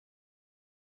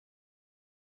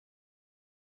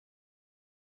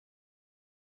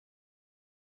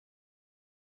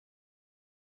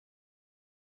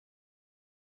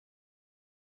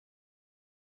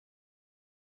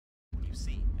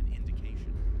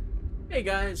Hey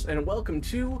guys, and welcome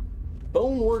to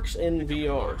Boneworks in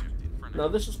VR. Now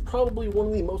this is probably one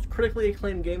of the most critically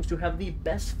acclaimed games to have the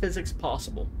best physics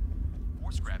possible.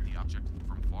 Force grab the object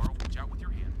from far. Reach out with your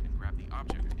hand and grab the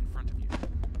object in front of you.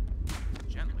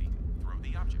 Gently throw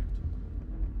the object.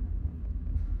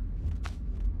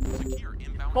 Secure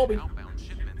inbound Colby. and outbound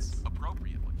shipments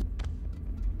appropriately.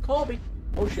 Colby.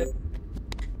 Oh shit.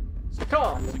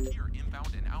 Come. Secure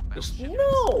inbound and outbound Just shipments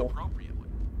no. appropriately.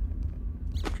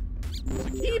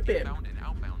 Keep it. Inbound and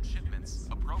outbound shipments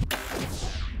appropriately.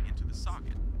 Battery into the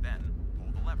socket, then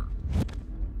pull the lever.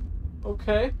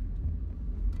 Okay.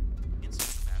 Insert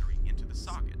the battery into the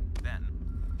socket, then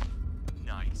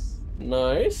nice.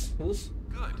 Nice. This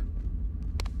Good.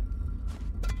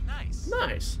 Nice.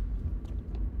 nice.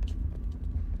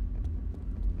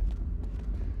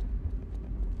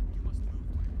 You must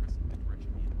move by pressing the direction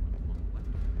input on the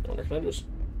left. I understand this.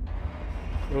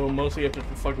 Well, mostly you have to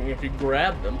fucking if you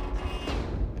grab them.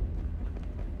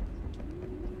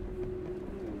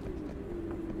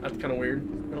 That's kind of weird.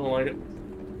 I don't like it.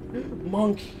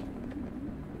 Monkey,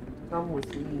 come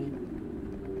with me.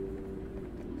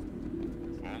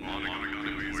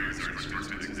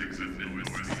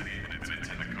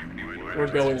 We're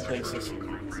going places.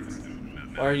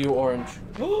 Are you orange?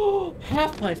 Oh,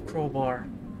 Half-Life crowbar.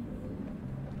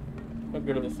 How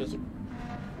good are the physics?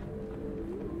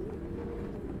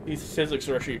 These physics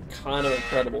are actually kind of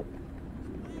incredible.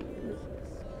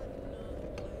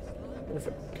 What if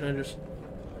can I just...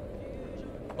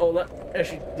 Oh, that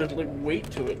actually, there's like weight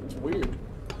to it. It's weird.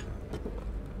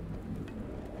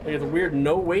 Like it's a weird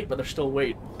no weight, but there's still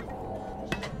weight.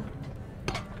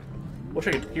 Wish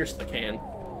I could pierce the can.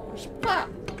 Just, ah!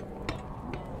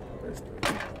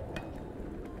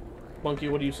 Monkey,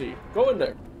 what do you see? Go in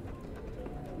there.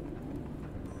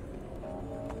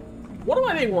 What am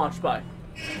I being watched by?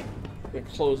 Let me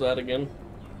close that again.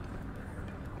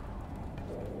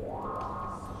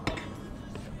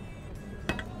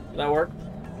 Did that work?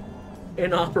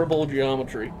 Inoperable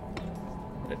geometry.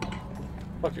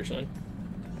 Fuck your sign.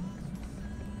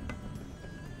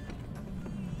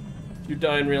 You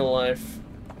die in real life.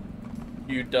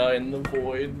 You die in the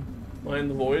void. Am I in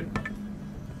the void?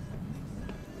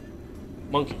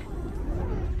 Monkey.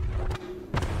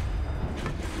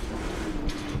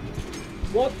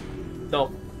 What the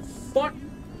fuck?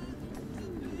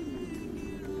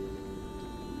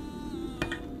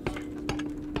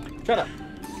 Shut up.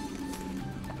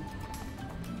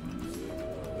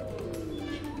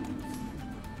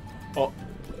 Oh.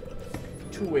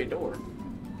 Two-way door.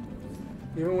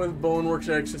 Even with Boneworks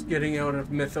access, getting out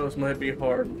of Mythos might be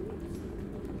hard.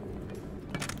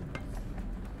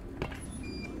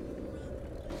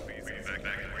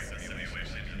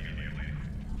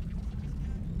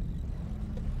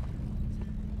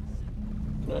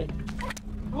 Can I?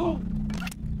 Oh!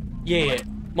 Yeah!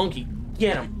 Monkey,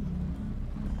 get him!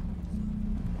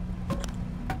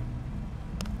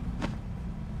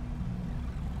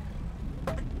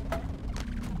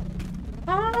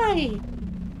 Hi!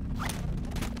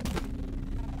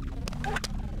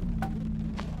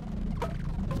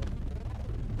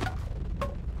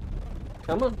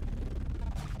 Come on.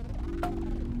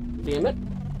 Damn it.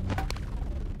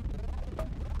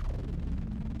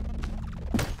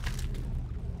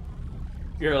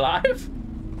 You're alive?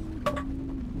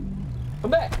 Come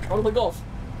back. I want to play golf.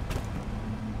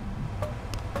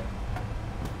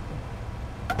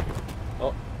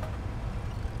 Oh.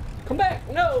 Come back.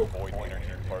 No. Void energy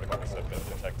particles have been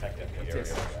detected in the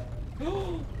area.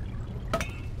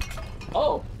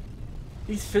 Oh.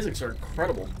 These physics are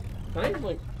incredible. Can I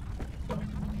like...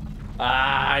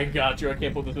 Ah, I got you. I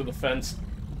can't put this through the fence.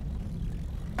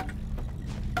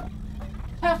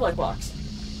 Half-Life box.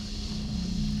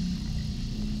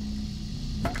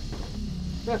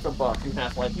 That's a box in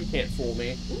Half-Life. You can't fool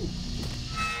me. Ooh.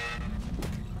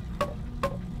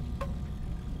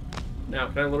 Now,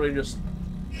 can I literally just...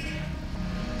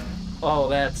 Oh,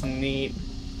 that's neat.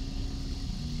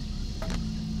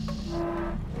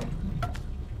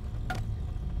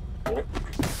 Oh.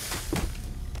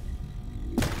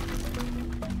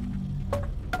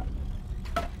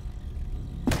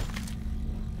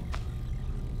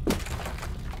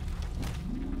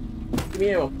 Give me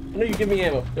ammo. I know you give me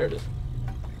ammo. There it is.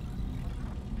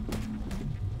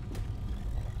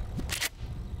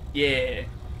 Yeah.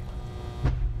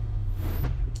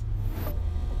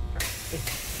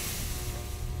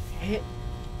 Hit.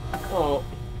 Oh.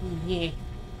 Yeah.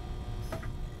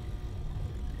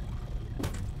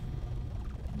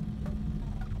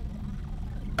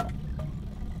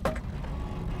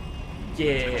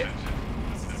 Yeah.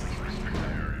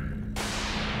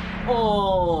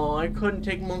 Oh, I couldn't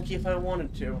take Monkey if I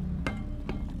wanted to.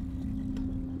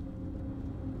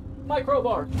 My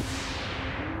crowbar!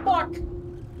 Fuck!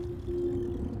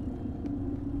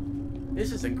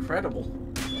 This is incredible.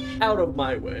 Out of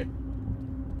my way.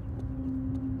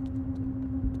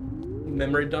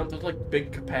 Memory dump, those like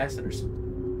big capacitors.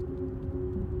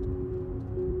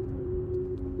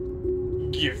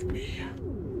 Give me.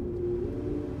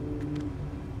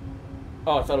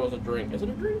 Oh, I thought it was a drink. Is it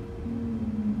a drink?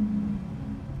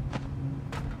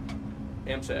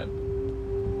 I'm sad.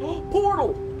 Oh,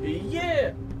 portal!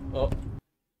 Yeah! Oh.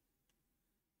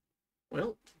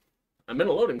 Well, I'm in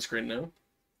a loading screen now.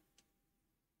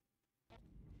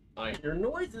 I hear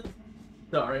noises.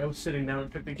 Sorry, I was sitting down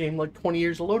and took the game like 20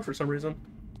 years to load for some reason.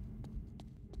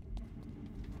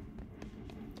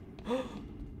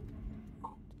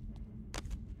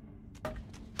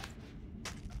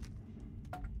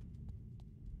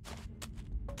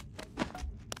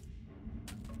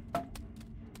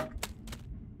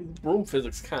 These room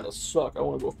physics kind of suck. I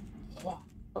want to go.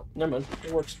 Oh, never mind.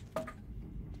 It works.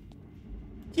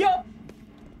 Yup!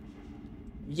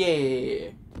 Yeah!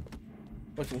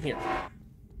 What's in here?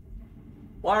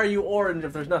 Why are you orange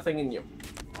if there's nothing in you?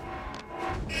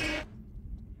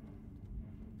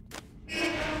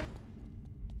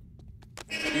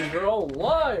 These are all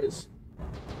lies!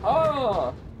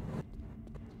 Ah!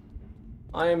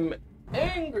 I'm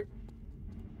angry!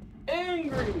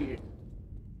 Angry!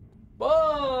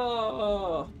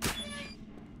 Ah!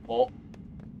 Oh.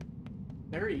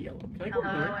 Very yellow. Can I go in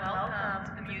Hello there? and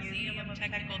welcome to the Museum of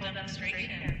Technical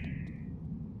Demonstration.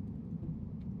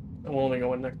 I will only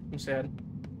go in there. I'm sad.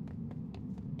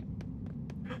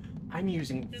 I'm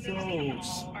using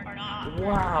those.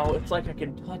 Wow, it's like I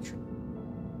can touch them.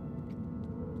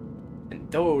 And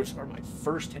those are my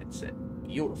first headset.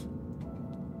 Beautiful.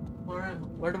 Alright,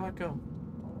 where do I go?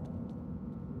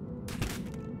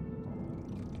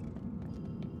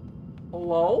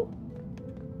 Hello?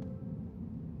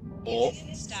 Oh.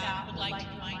 Museum staff would like to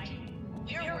remind you,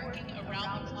 we are working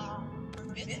around the clock for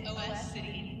 5th OS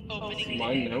City opening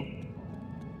Mine day.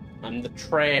 now. I'm the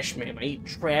trash man. I eat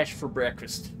trash for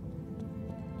breakfast.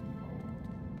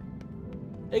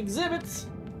 Exhibits!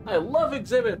 I love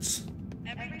exhibits!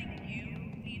 Everything you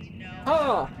need to know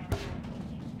Ah!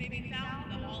 may be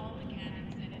found in the Hall of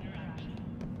Mechanics and Interaction.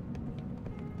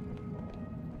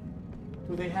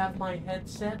 Do they have my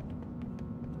headset?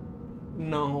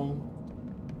 No.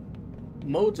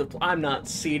 Modes of... I'm not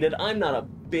seated. I'm not a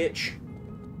bitch.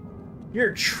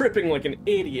 You're tripping like an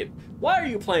idiot. Why are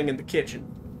you playing in the kitchen?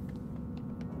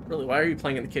 Really, why are you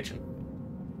playing in the kitchen?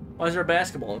 Why is there a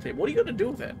basketball on the table? What are you going to do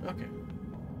with that? Okay.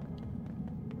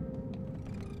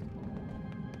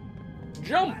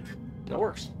 Jump! That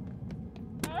works.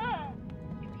 If you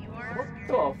are What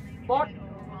the experiencing fuck? an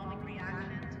overwhelming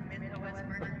reaction to mid-OS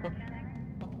version mechanics,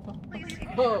 please take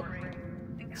a Oh. break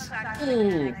and come back to the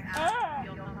mechanics app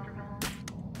to feel comfortable.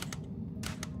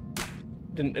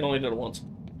 It only did it once.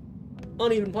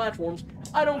 Uneven platforms.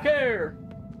 I don't care!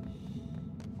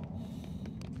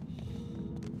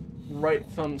 Right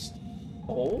thumbs.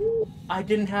 Oh, I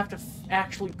didn't have to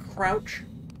actually crouch.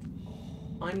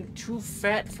 I'm too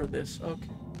fat for this. Okay.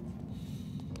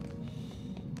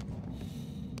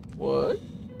 What?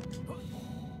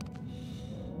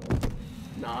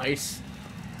 Nice.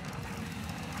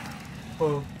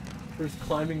 Oh, there's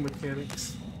climbing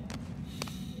mechanics.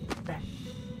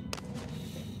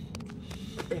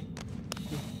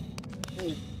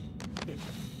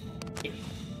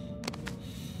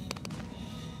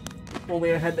 If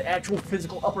only I had the actual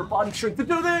physical upper body strength to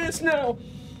do this! No!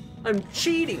 I'm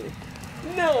cheating!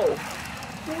 No!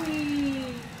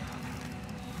 Whee!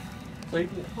 So you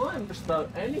can climb just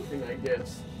about anything, I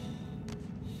guess.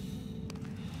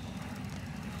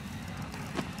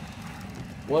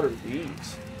 What are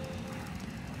these?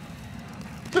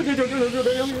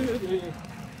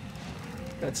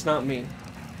 That's not me.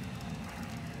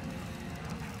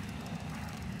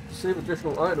 Save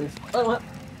additional items. Oh, what?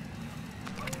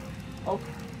 Oh.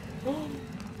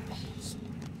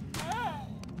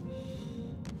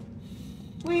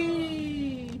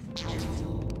 Whee!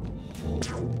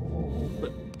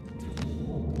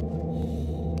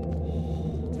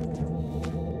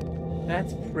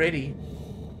 That's pretty.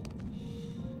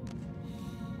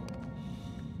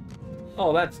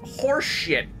 Oh, that's horse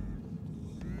shit.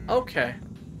 Okay.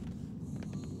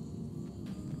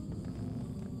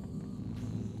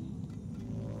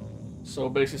 So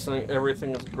basically saying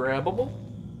everything is grabbable.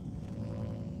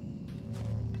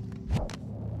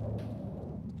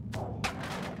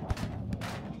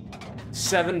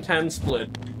 $7-10 split.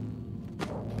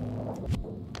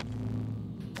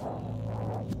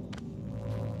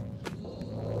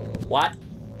 What?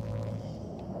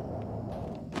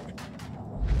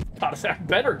 I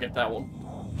better get that one.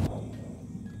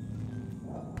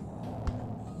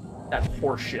 That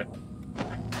horse shit.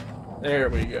 There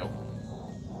we go.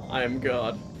 I am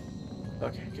God.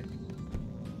 Okay, good.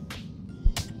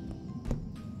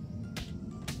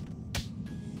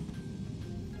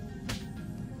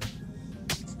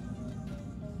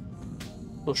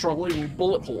 So strong leaving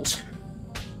bullet holes.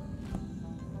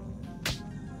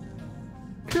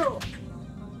 Go.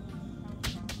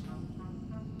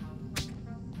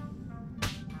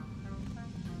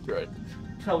 Right.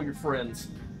 Tell your friends.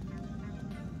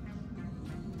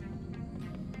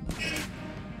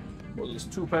 What is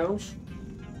this, 2 pounds?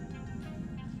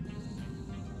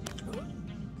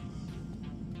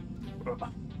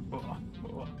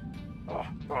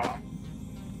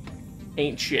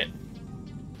 Ain't shit.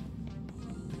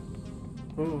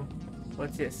 Ooh,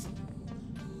 what's this?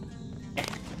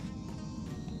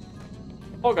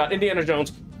 Oh god, Indiana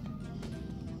Jones.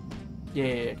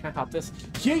 Yeah, can I hop this?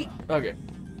 Yeet! Okay.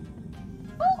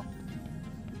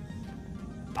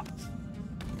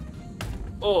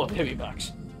 Oh, heavy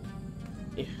box.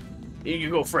 Yeah. Here you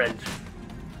go, friend.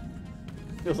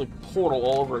 Feels like Portal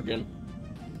all over again.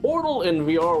 Portal in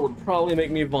VR would probably make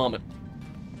me vomit.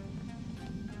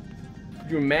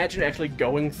 Could you imagine actually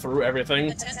going through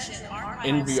everything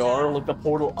in VR, like the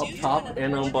portal up top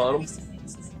and on bottom?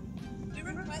 We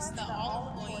request that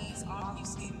all employees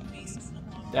obfuscate the basis of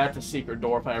the law. That's a secret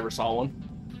door if I ever saw one.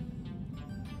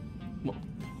 Well,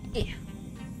 yeah.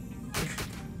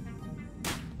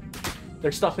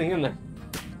 There's something in there.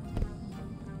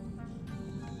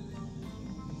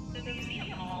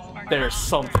 There's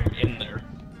something in there.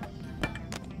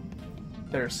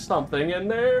 There's something in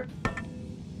there.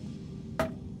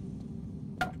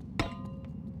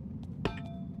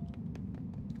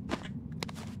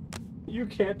 You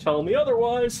can't tell me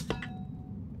otherwise.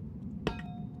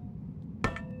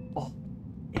 Oh.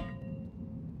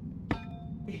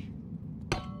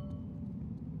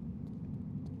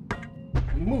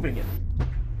 I'm moving it.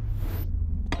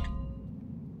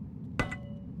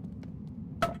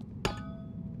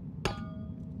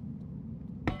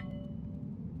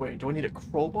 Wait, do I need a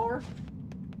crowbar?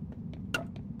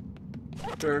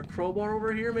 Is there a crowbar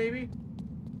over here, maybe?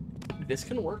 This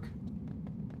can work.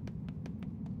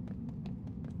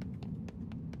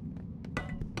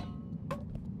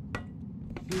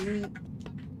 Can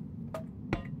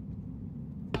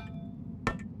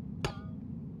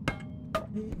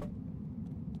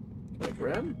I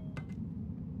grab?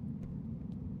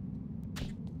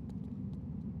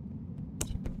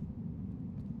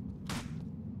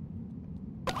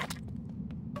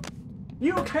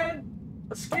 You can't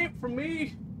escape from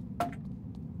me!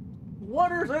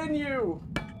 Water's in you!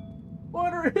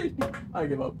 Water in you! I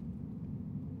give up.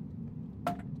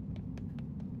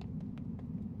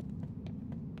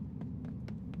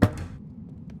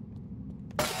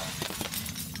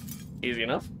 Easy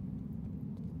enough.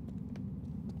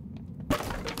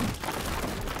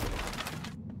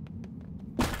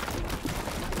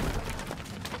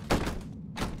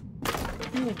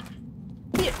 You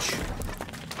bitch!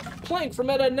 Plank from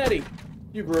Ed, Edd n Eddy.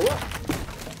 You grew up.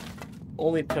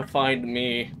 Only to find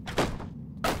me.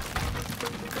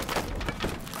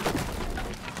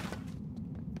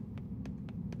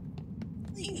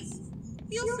 Please,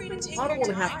 feel free to take I don't your want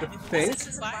to have to time if think. this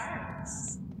is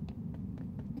violence.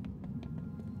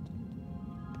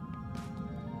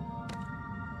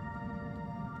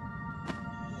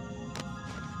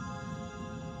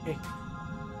 Hey.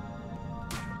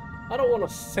 I don't want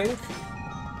to think.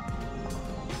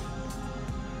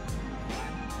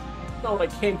 Not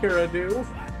what I came here to do.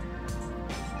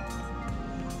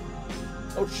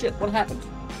 Oh shit, what happened?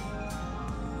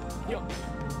 Yo.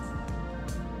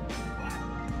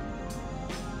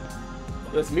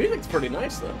 This music's pretty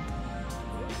nice though.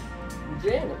 I'm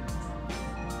jamming.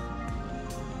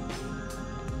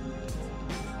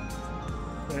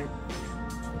 Right.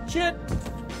 Shit!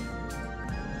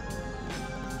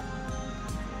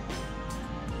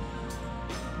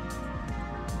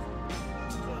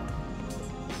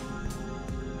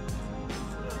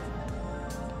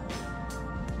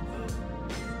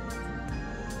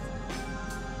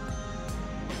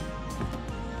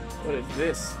 What is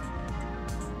this?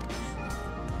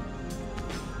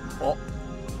 Oh.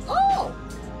 Oh!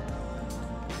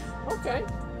 Okay.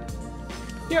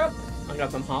 Yep. I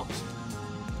got them hops.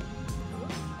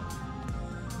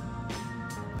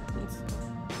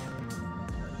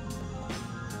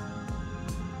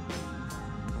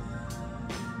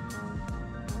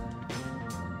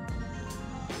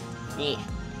 Yeah.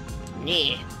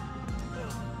 Yeah.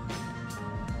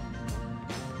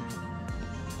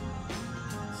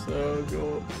 So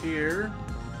go up here.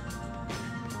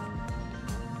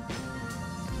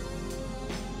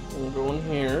 We'll go in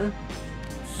here.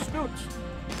 Scoot!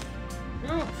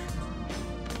 Scoot!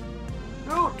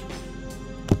 Scoot!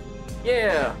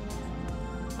 Yeah!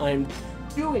 I'm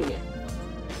doing it!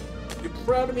 You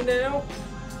proud of me now?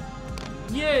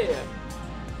 Yeah!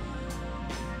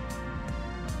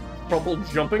 Trouble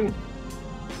jumping?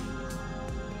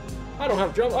 I don't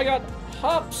have jump, I got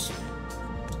hops!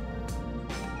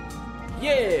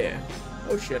 Yeah!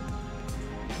 Oh shit.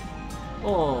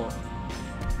 Oh.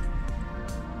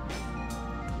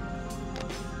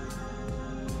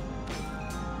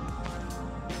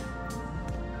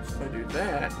 So if I do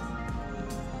that.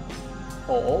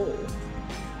 Oh.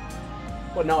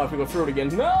 But now I have to go through it again.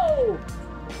 No!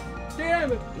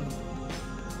 Damn it!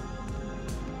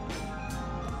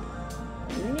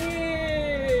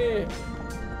 Yeah!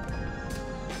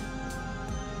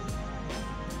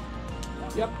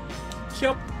 Yep.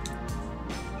 Yep.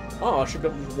 Oh, I should be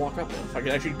able to walk up now. If I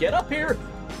could actually get up here.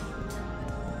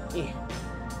 Yeah.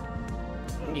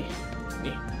 Yeah.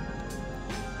 Yeah.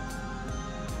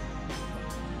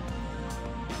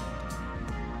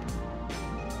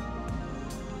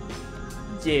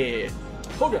 Yeah.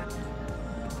 Okay.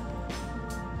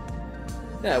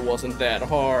 That wasn't that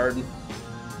hard.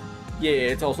 Yeah,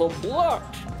 it's also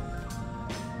blocked.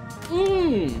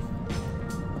 Am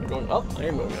I going up? I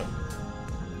am going up.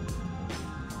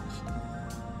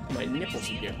 My nipples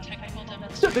again.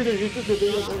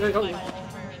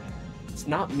 It's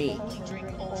not me.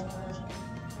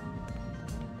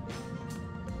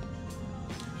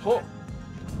 Oh.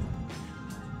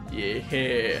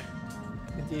 Yeah.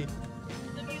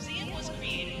 The museum was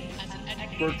created as an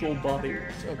educational Virtual body.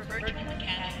 for virtual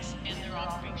mechanics and their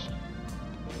operation.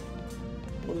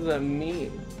 What does that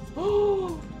mean?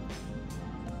 Oh.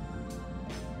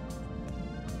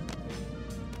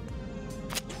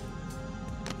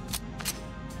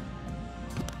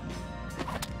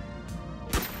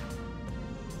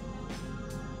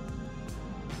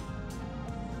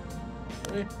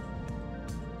 Okay.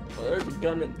 Well, there's a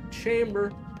gun in the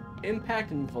chamber.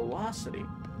 Impact and velocity.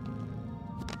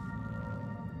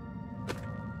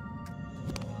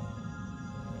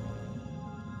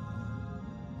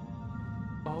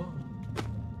 Oh.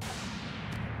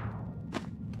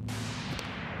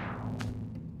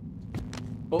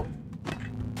 Oh.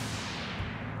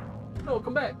 No,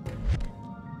 come back.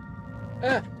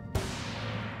 Ah.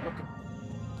 Okay.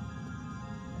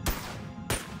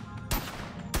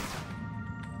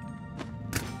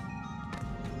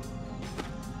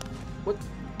 What?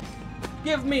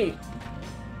 Give me!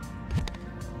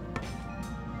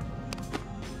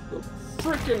 The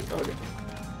freaking. Okay.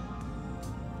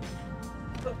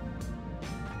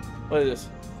 What is this?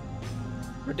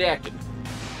 Redacted.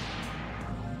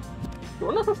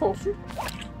 You're not supposed to.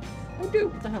 Oh,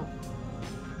 dude, what the hell?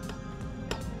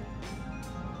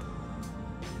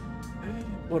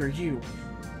 What are you?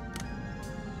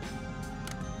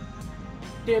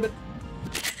 Damn it.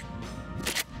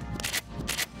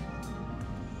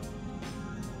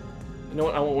 You know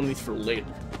what? I want one of these for later.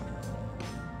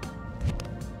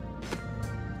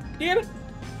 Damn it!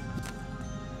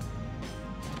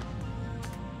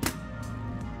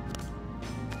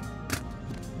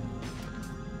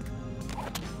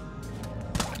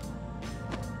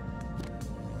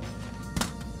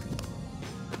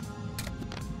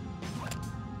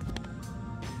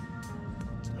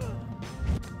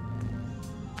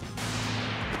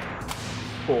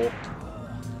 Cool.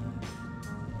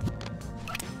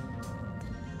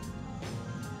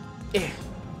 Eh.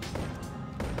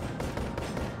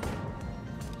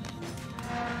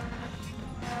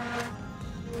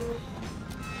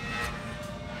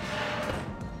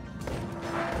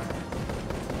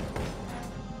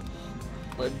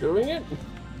 Am I doing it?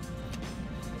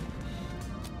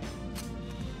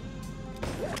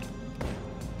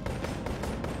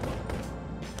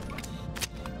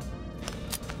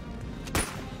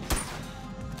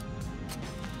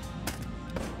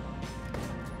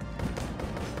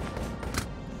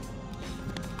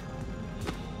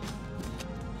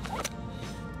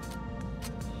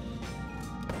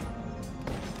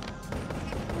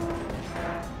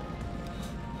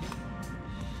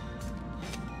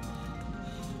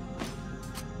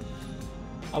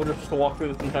 I would have just walked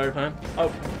through this entire time.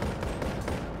 Okay.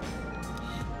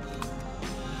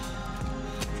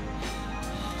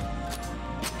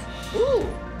 Ooh,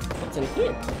 what's in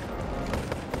here?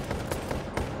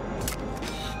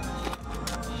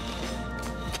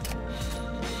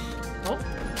 Oh,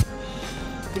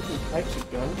 different types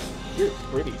of guns. You're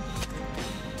pretty.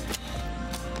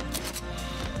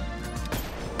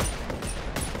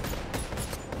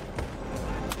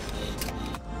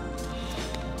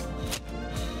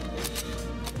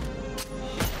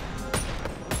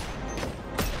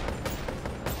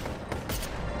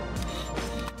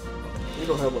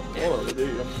 don't have much ammo, do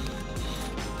you?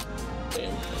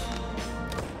 Damn.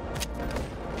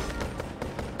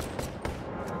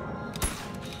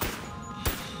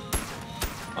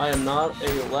 I am not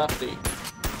a lefty.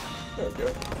 There we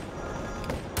go.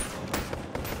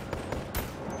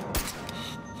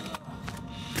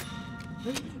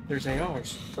 There's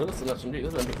ARs. Oh, this is an SMG.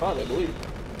 This is an MP5, I believe.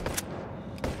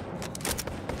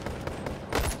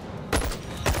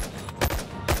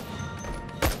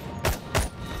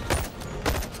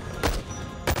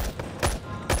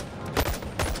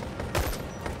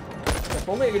 If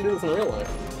only I could do this in real life.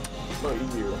 It's not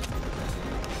easier.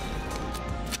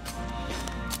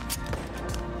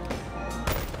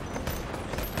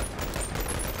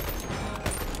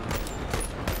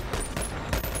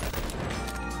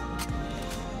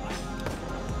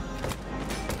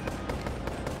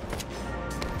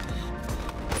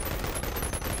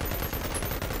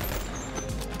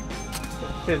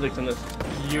 Physics in this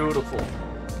beautiful.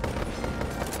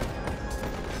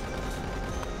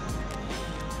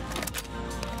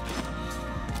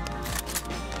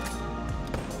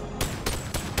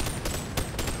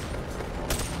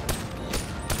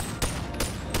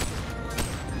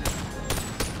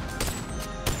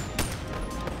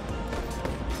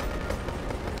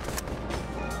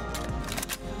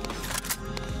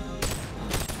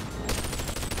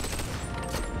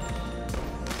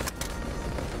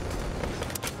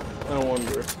 I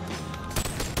wonder.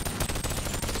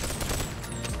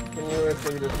 Can you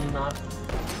actually just not?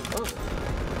 Oh.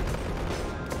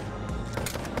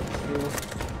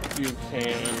 You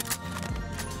can.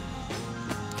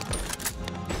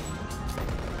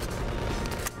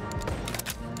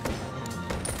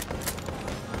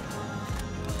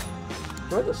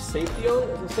 Do I have the safety on?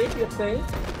 Is the safety a thing?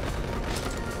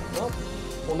 Well,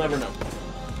 we'll never know.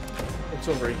 It's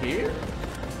over here.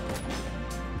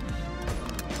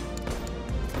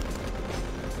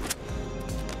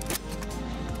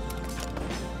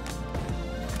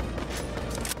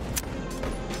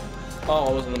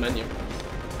 Oh, it was in the menu.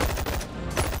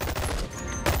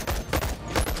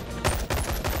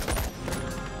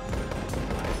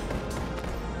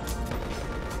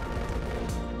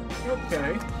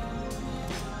 Okay.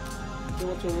 So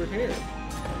what's over here?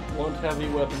 Blunt heavy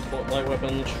weapons, blunt light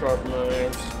weapons, sharp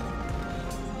knives.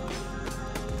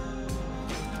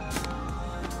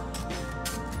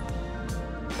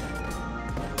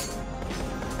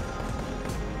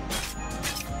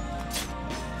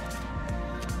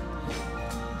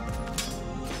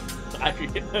 I actually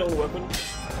hit my own weapon.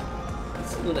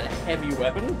 This isn't a heavy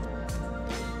weapon.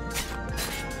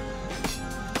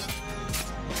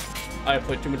 I have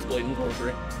played too much Blade and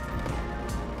Sorcery.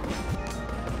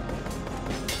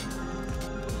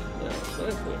 Yeah,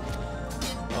 exactly.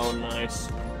 Oh, nice.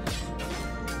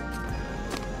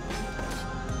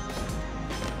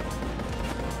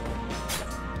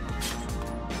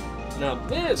 Now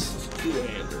this is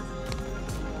two-hander.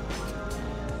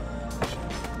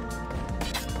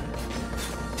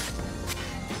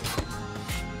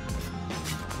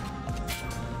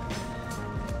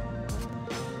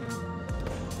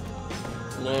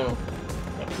 No.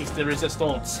 A piece de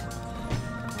resistance.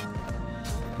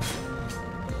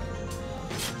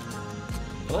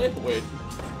 Can I wait?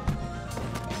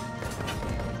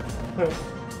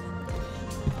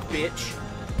 Bitch.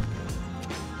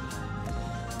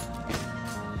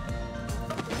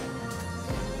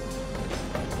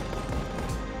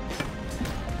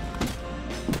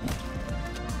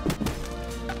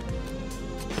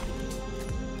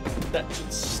 That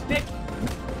should stick.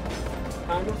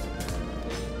 Kind of.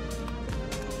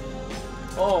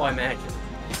 Oh, I'm accurate.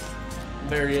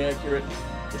 Very accurate.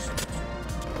 Just...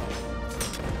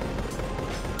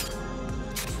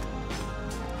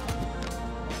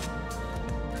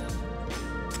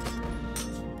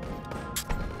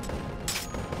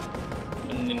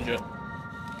 a ninja.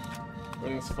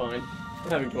 Everything's fine. I'm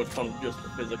having too much fun just for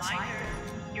physics.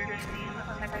 Your Museum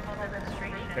of Technical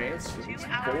Demonstration. Advanced physics 2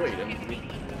 hours void and and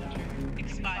 15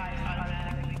 expires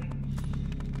automatically.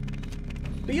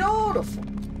 beautiful.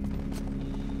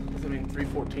 Does that mean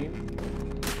 314?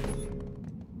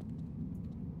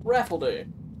 Raffle day.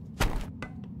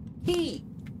 He.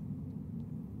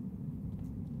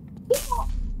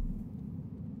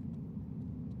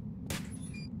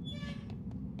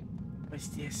 What's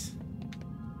this?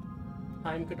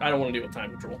 Time control. I don't want to deal with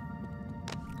time control.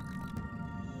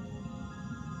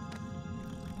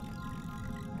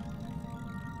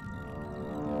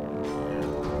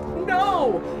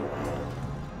 No!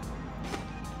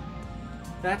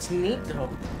 That's neat though.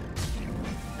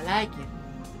 I like it.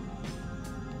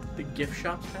 The gift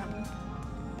shop's that one?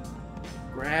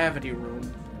 Gravity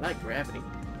room. I like gravity.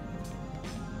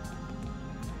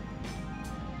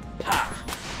 Ha!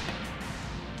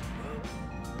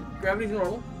 Gravity's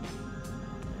normal.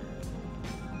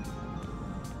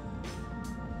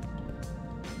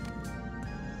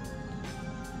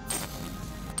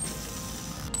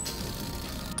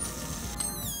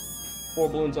 Four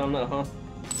balloons on that, huh?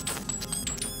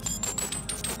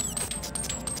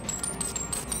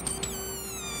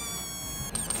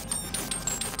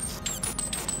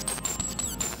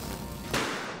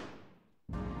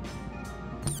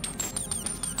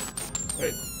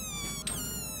 Wait.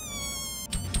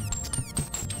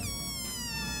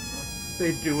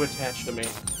 They do attach to me.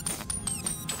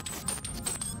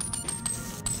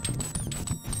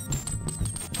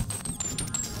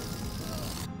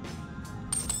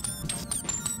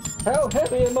 How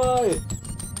heavy am I?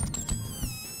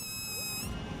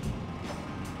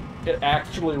 It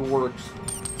actually works.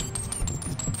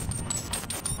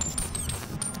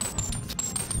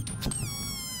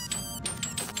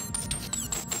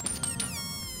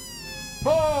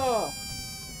 Ah!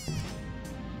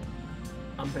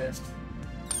 I'm pissed.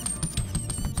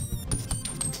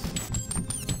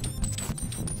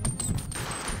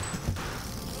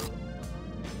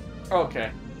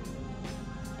 Okay.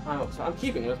 So I'm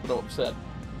keeping this, but I'm upset.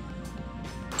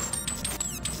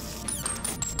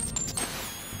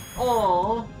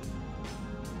 Aww.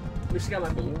 At least I got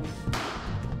my balloons.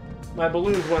 My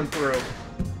balloons went through.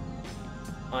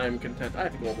 I'm content. I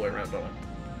have to go all the way around, don't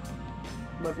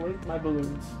I? My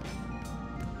balloons.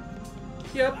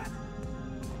 Yep.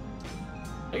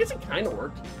 I guess it kind of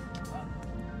worked.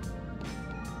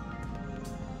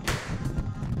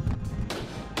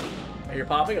 I hear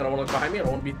popping. I don't want to look behind me. I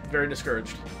don't want to be very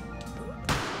discouraged.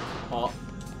 Oh.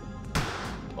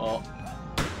 Oh.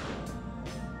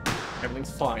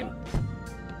 Everything's fine.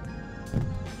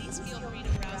 Please feel free to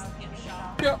browse the gift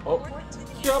shop. Yep. Oh. Or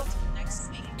continue Yep. to the next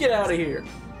week. Get out of here.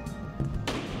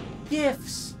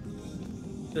 Gifts.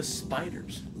 The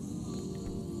spiders.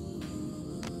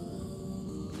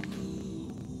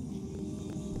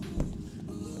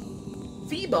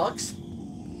 V-Bucks?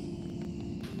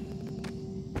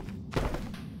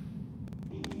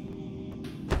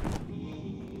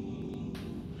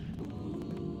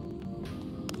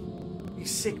 You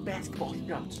sick basketball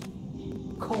shots.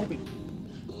 Kobe.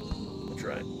 That's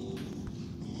right.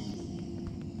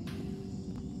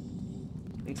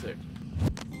 And sick.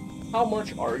 How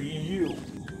much are you?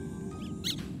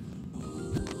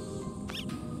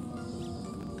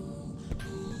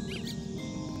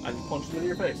 I just punched him in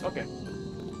your face. Okay.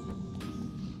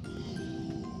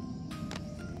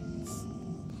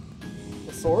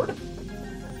 A sword?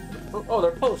 Oh,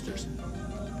 they're posters.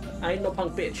 I ain't no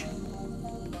punk bitch.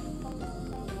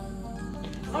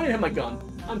 I don't even have my gun.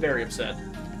 I'm very upset.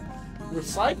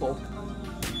 Recycle?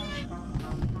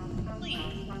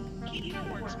 Please, keep your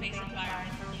workspace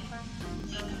environment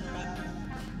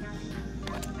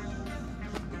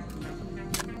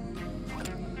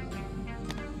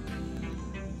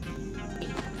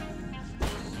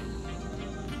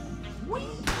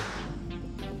clean.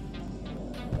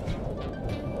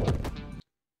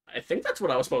 I think that's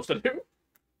what I was supposed to do.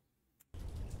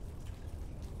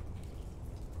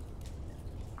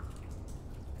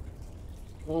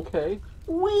 Okay.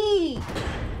 Whee!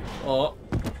 Oh,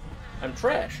 I'm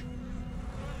trash.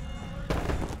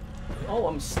 Oh,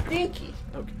 I'm stinky.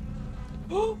 Okay.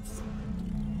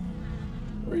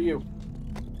 Where are you?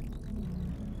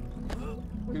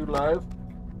 Are you alive?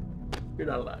 You're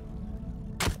not alive.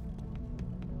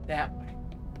 That way.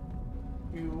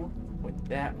 You went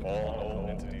that way. All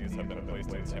entities have been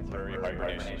placed in temporary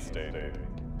hibernation state.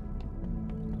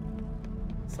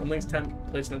 Something's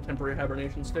placed in a temporary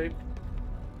hibernation state.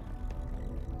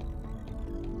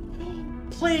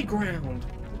 Playground!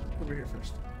 Over here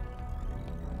first.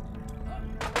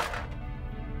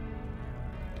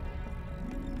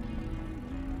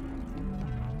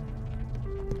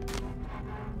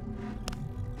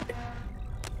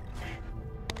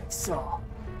 Saw.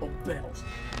 Oh, bells.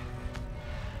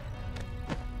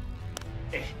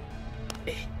 Eh.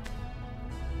 Eh.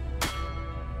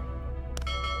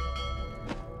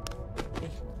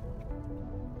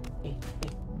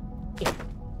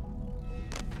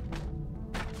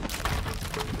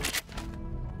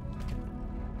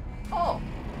 Oh.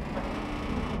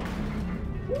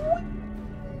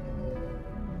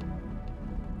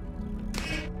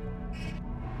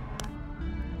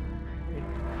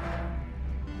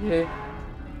 Yeah.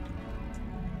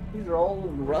 These are all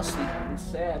rusty and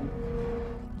sad.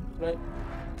 But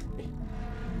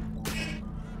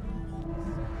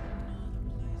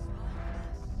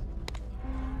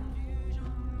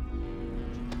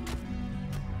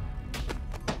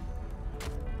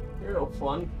you're no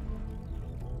fun.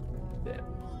 Damn.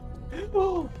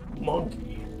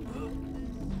 Monkey.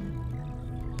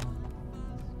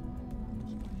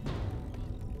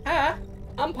 Hi,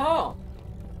 I'm Paul.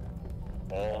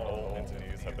 All known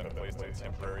entities have been placed in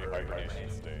temporary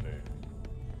hibernation state.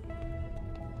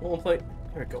 One plate.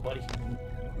 Here we go, buddy.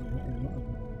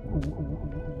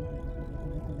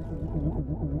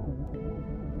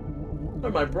 Oh,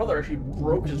 my brother actually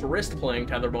broke his wrist playing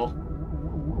tetherball.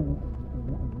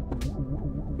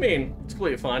 I mean, it's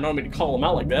completely fine. I don't mean to call him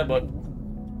out like that, but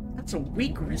that's a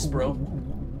weak wrist, bro.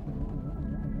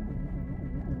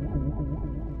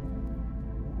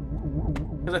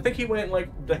 Because I think he went, like,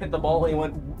 to hit the ball, and he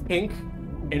went pink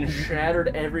and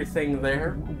shattered everything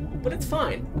there. But it's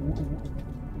fine.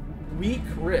 Weak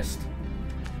wrist.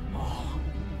 Oh,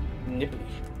 nipply.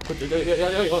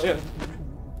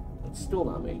 It's still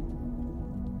not me.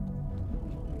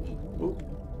 Ooh.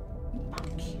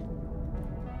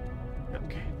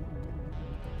 Okay.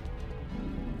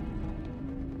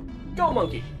 Go,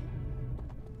 monkey.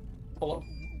 Hello.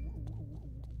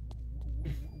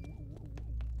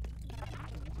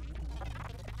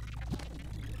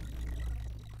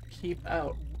 Keep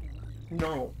out.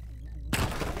 No.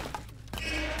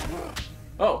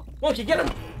 Oh, monkey, get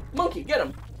him! Monkey, get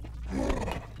him!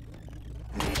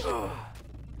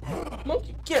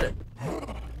 Monkey, get him!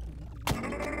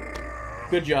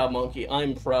 Good job, monkey.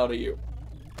 I'm proud of you.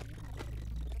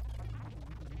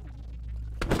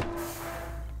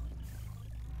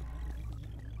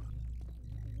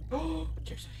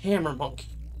 There's a hammer, monkey.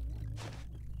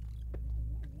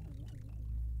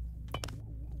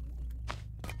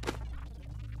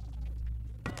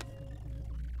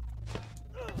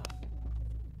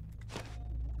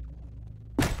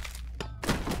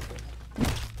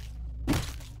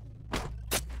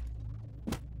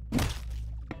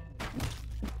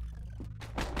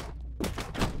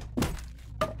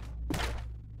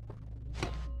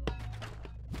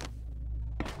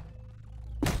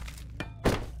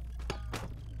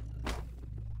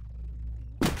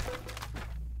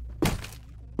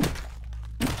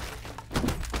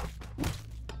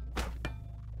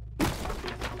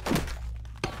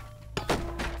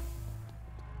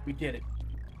 We did it.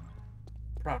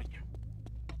 Proud of you.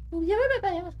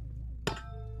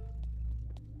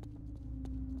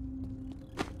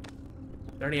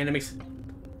 Are there any enemies?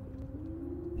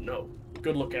 No.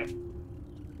 Good lookout.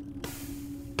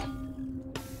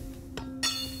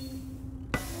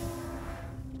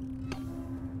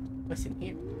 What's in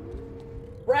here?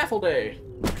 Raffle day!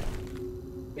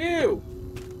 Ew!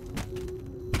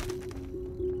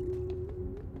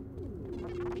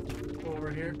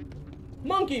 Over here.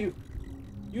 Monkey!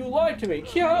 You lied to me!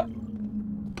 Yeah!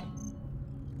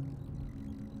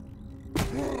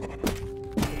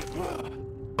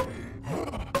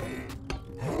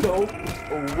 Go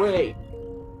away!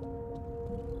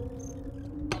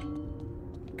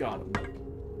 Got him.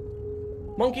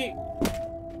 Monkey!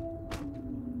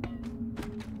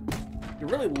 You're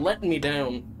really letting me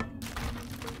down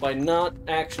by not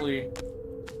actually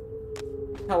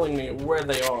telling me where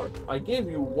they are. I gave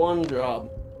you one job.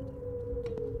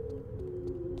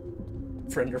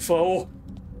 Friend or foe?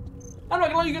 I'm not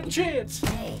gonna let you get the chance!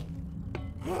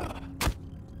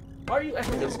 Why are you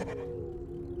acting this?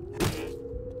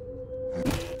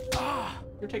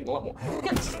 You're taking a lot more.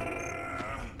 Yes!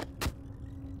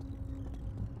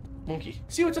 Monkey,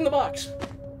 see what's in the box!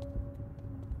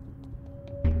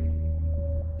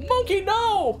 Monkey,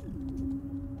 no!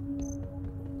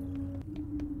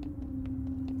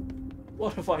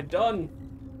 What have I done?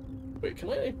 Wait,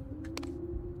 can I?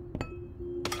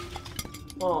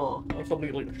 Oh, I was hoping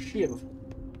to get like a shiv.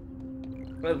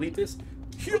 Can I leave this?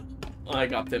 I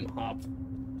got them hopped.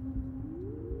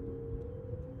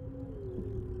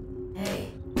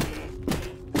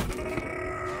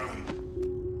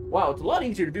 Wow, it's a lot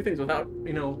easier to do things without,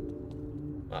 you know,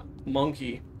 a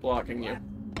monkey blocking you.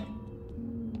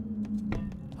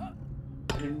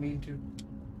 I didn't mean to.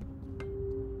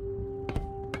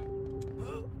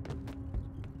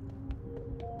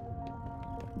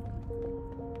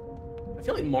 I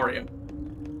feel like Mario.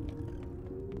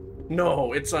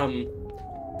 No, it's,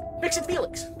 Fix It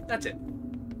Felix. That's it.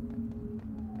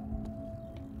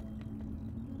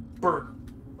 Burger.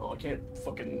 Oh, I can't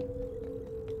fucking...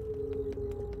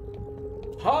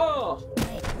 Ha!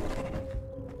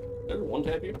 Did I one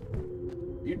tap you?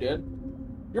 You dead?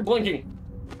 You're blinking.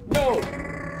 No!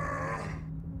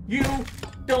 You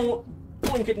don't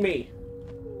blink at me.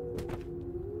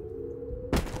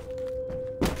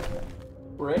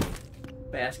 Brick.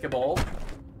 Basketball.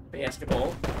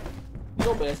 Basketball.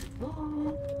 No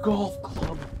basketball. Golf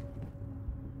club.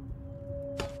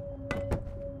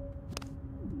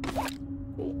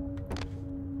 Cool.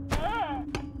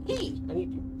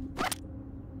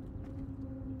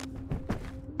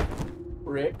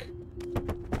 Brick.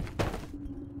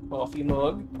 Coffee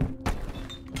mug.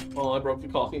 Oh, I broke the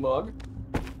coffee mug.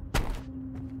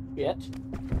 Yet.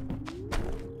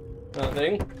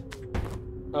 Nothing.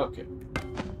 Okay.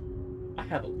 I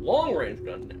have a long-range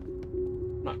gun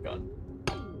now. Not gun.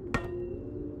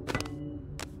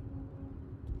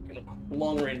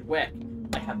 Long-range whack.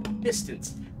 I have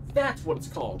distance. That's what it's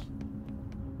called.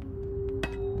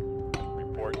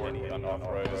 Report any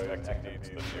unauthorized activity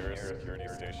to the nearest security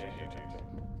station.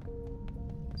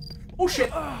 Oh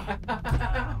shit!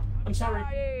 I'm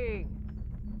sorry.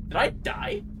 Did I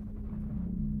die?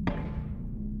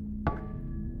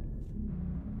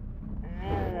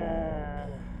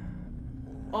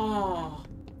 Oh.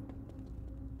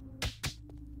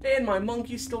 And my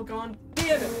monkey's still gone.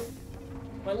 Damn it!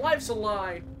 My life's a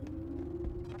lie.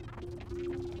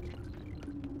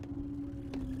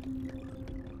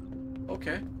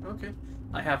 Okay, okay.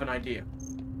 I have an idea.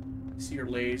 See your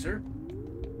laser.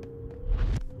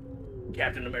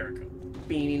 Captain America.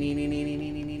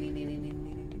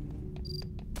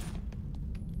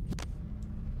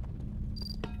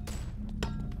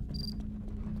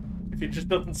 If it just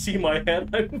doesn't see my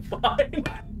head, I'm fine.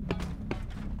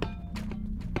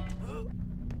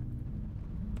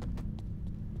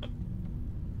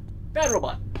 Bad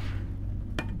robot.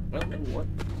 Well, then what?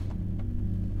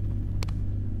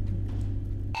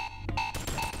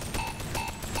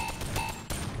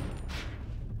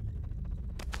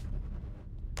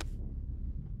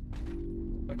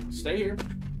 Stay here.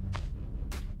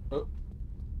 Oh.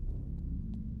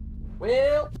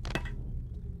 Well.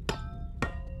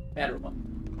 Bad robot.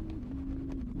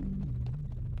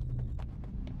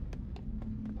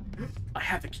 I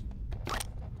have the key.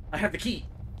 I have the key.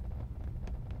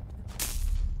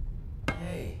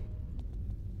 Hey.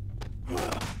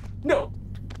 No.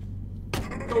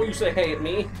 Don't you say hey at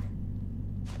me.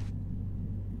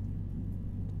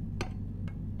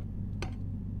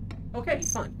 Okay,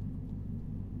 he's fine.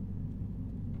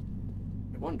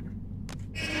 I wonder.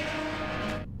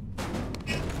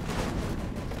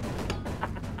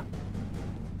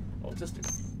 Oh, sister.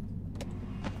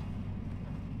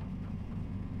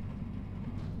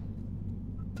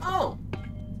 Oh!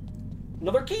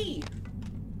 Another key!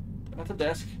 At the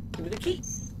desk. Give me the key.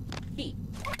 Key.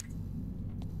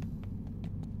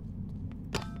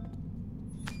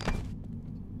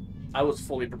 I was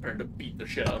fully prepared to beat the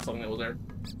shit out of something that was there.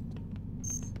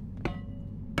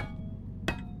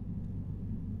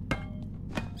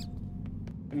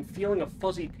 I'm feeling a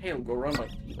fuzzy tail go around my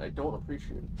feet. I don't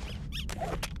appreciate it.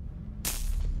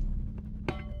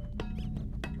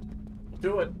 I'll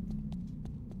do it.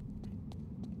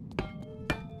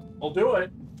 I'll do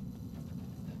it.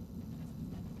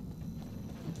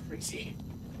 I'm crazy.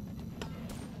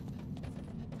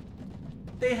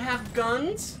 They have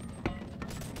guns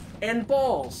and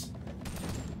balls.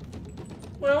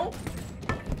 Well,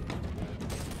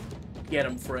 get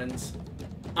 'em, friends.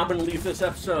 I'm gonna leave this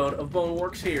episode of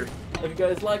Boneworks here. If you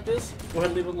guys like this, go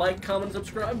ahead and leave a like, comment, and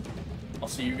subscribe. I'll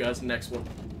see you guys in the next one.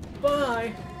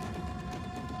 Bye!